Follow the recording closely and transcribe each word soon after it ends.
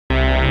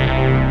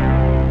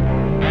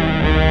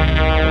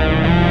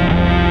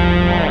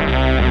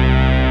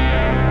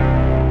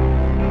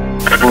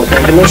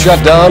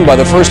Shut down by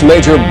the first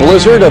major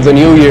blizzard of the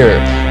new year.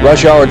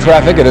 Rush hour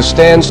traffic at a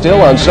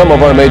standstill on some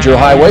of our major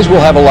highways. We'll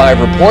have a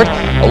live report,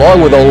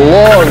 along with a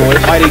long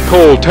mighty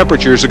cold.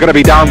 Temperatures are going to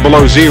be down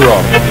below zero.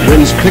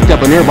 Winds picked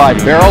up a nearby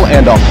barrel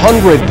and a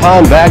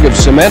 100-pound bag of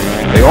cement.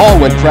 They all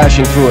went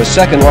crashing through a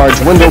second large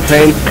window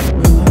pane.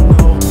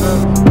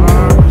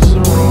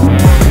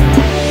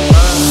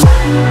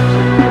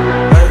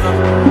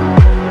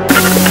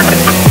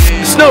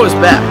 The snow is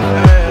back.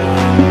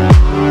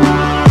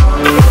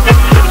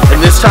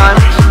 And this time,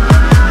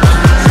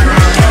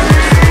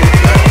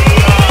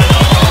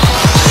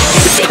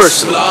 it's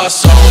personal.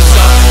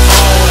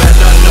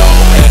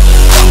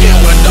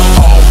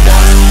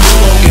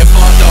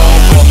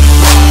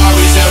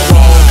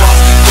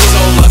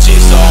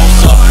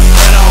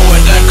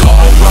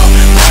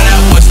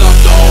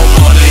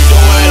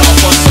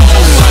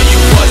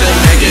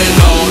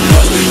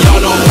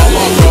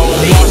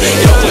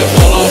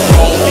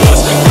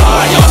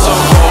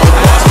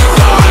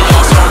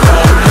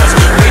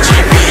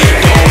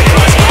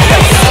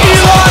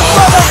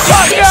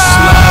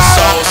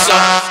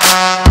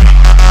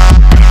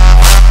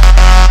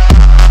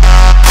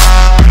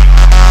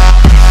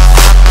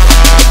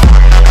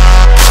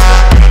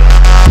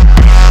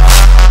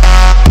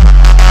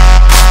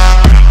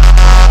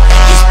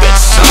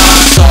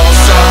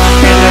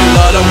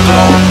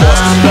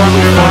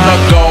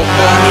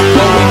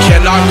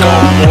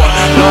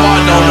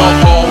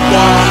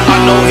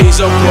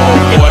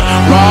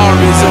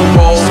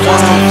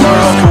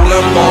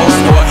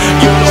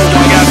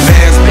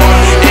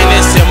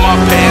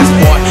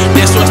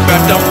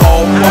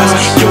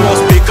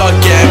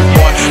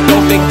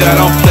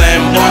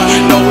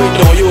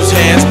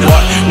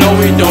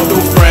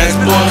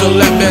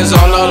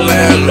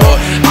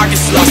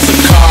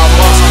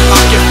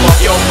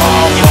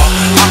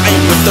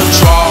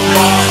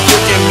 Drama, you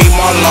can be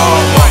my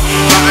lover.